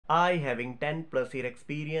I having 10 plus year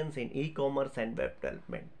experience in e-commerce and web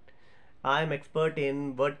development. I am expert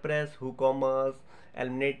in WordPress, WooCommerce,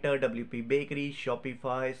 Eliminator, WP Bakery,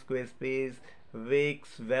 Shopify, Squarespace,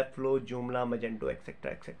 Wix, Webflow, Joomla, Magento,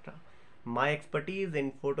 etc. etc. My expertise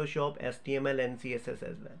in Photoshop, HTML and CSS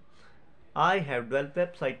as well. I have developed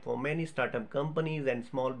websites for many startup companies and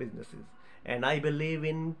small businesses, and I believe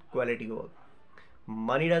in quality work.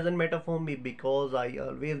 Money doesn't matter for me because I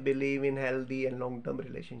always believe in healthy and long-term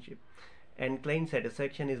relationship, and client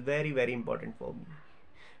satisfaction is very important for me.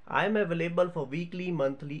 I am available for weekly,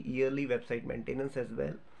 monthly, yearly website maintenance as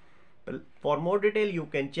well. For more detail, you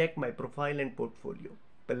can check my profile and portfolio.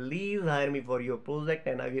 Please hire me for your project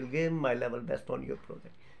and I will give my level best on your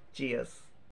project. Cheers.